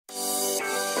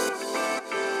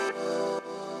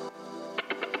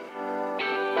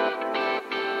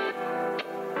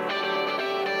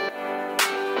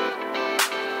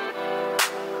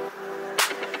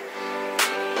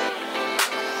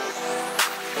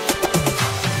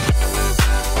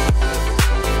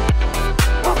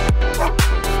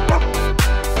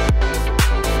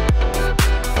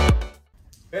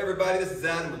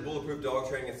Shannon with Bulletproof Dog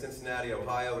Training in Cincinnati,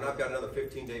 Ohio, and I've got another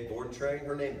 15-day board and train.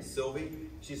 Her name is Sylvie.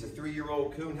 She's a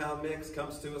 3-year-old Coon Hound mix.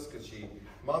 Comes to us because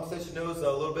Mom says she knows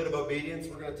a little bit of obedience.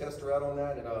 We're going to test her out on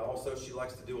that, and also she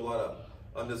likes to do a lot of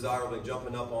undesirable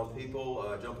jumping up on people,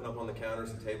 jumping up on the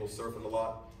counters and tables, surfing a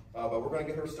lot. But we're going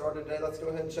to get her started today. Let's go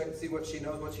ahead and check and see what she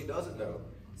knows, what she doesn't know.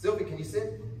 Sylvie, can you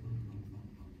sit?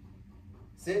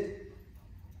 Sit?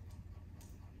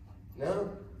 No?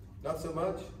 Not so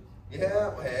much?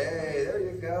 Yeah, hey, there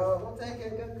you go. We'll take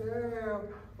it, good girl.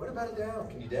 What about it down?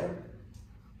 Can you down?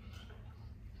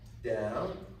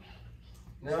 Down?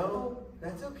 No?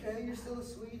 That's okay, you're still a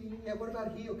sweetie. Yeah, what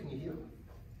about heel? Can you heel?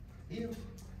 Heel?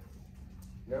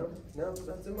 No? No,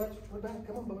 not so much? What about it?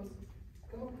 Come on, boys.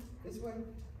 Come on, this way.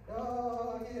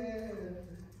 Oh, yeah.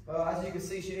 As you can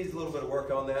see, she needs a little bit of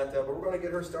work on that, but we're going to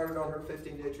get her started on her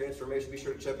 15-day transformation. Be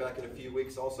sure to check back in a few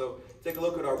weeks. Also, take a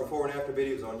look at our before and after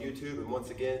videos on YouTube. And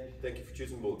once again, thank you for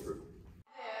choosing Bulletproof.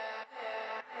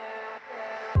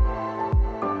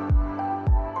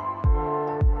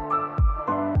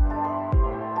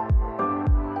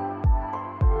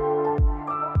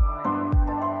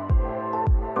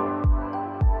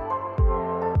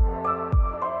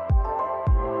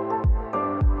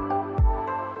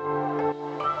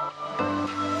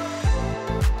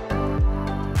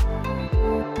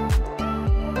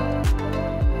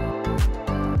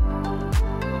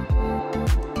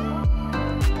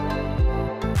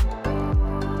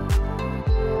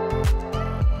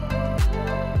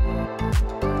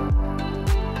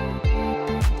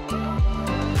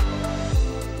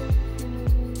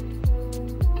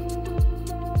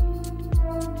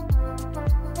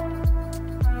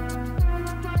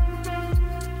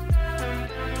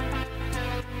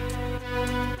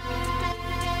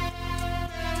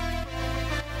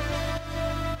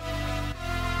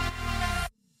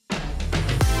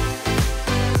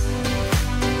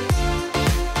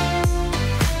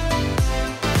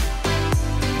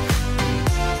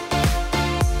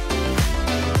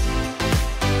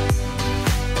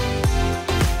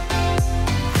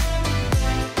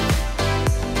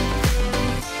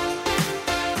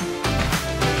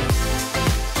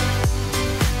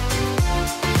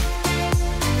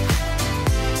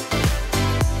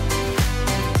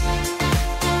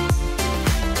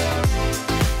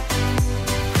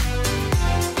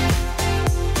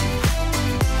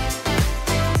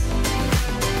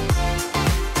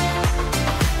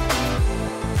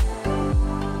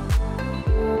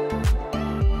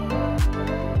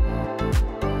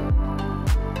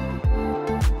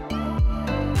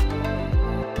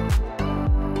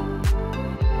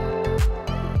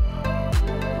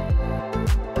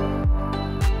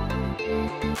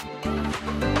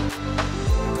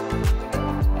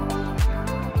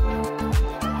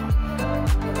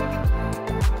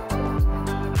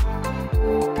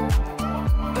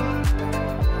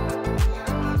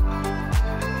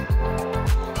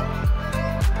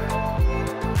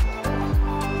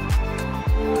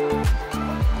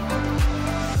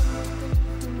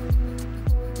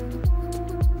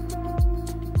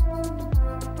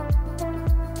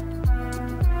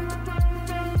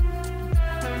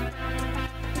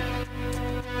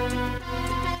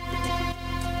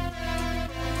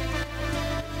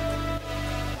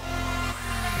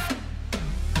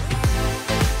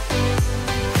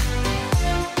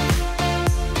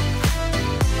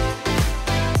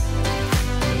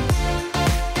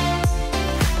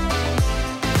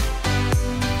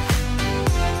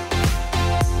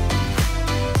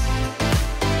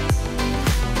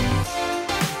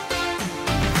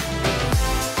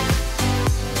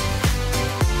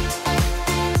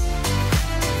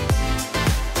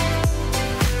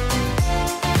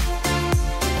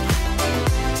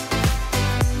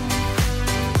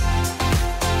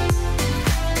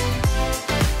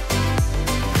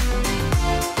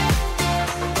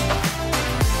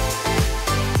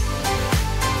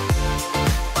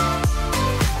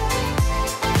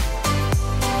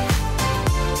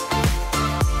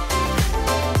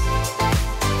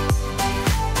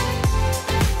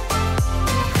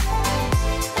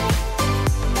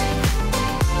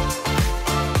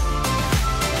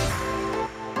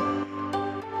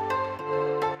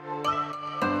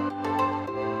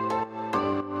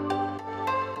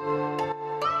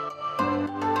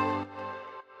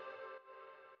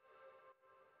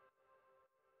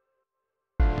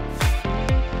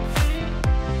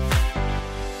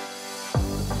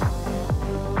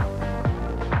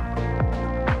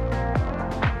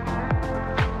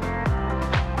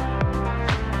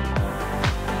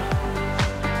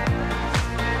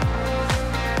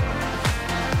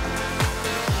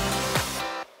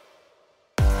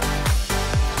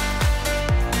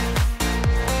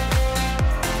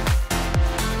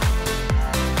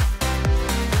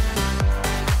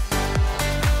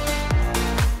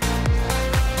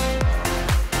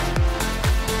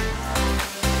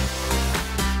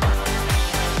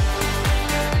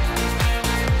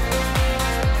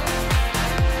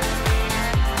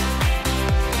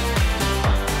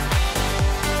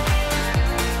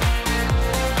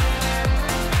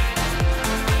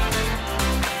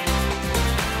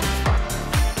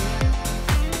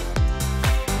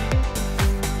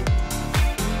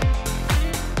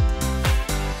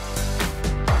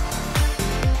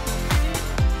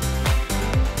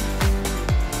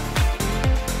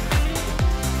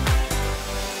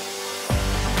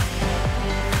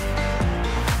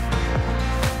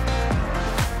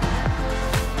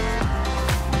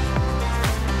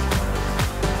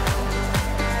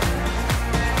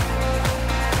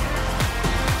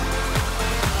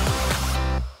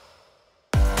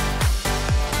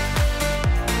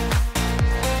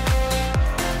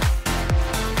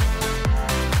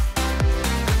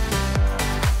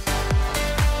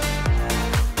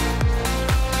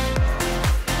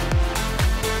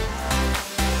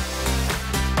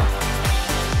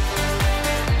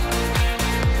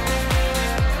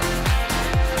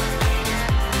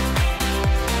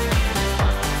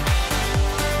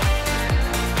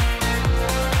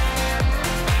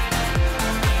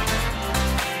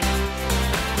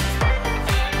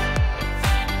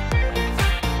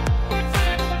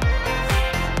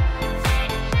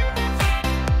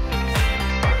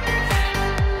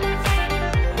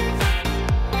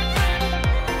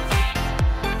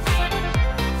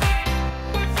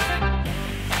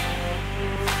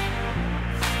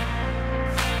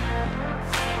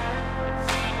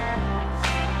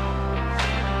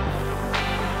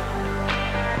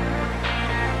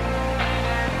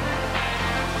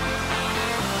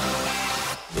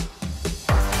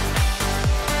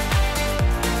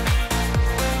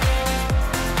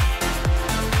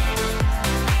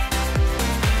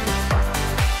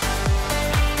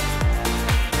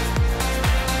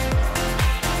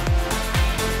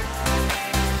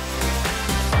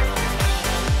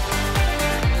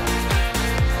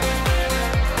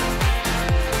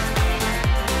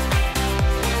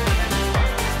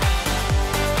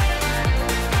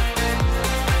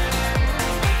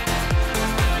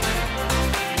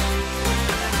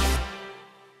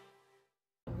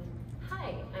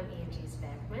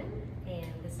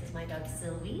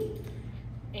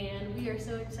 we are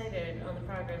so excited on the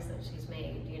progress that she's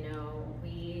made. You know,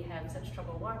 we have such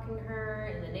trouble walking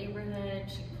her in the neighborhood.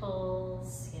 She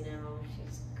pulls, you know,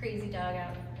 she's a crazy dog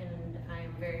out, and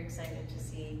I'm very excited to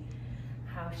see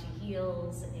how she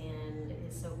heals and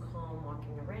is so calm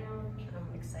walking around.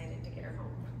 I'm excited to get her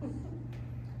home.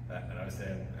 And I was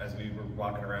saying, as we were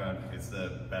walking around, it's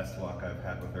the best walk I've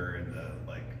had with her in the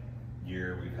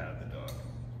year we've had the dog.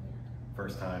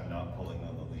 First time not pulling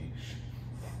on the leash.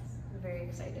 Yes, I'm very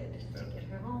excited to get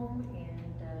her home,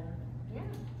 and yeah,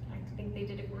 I think they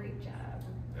did a great job.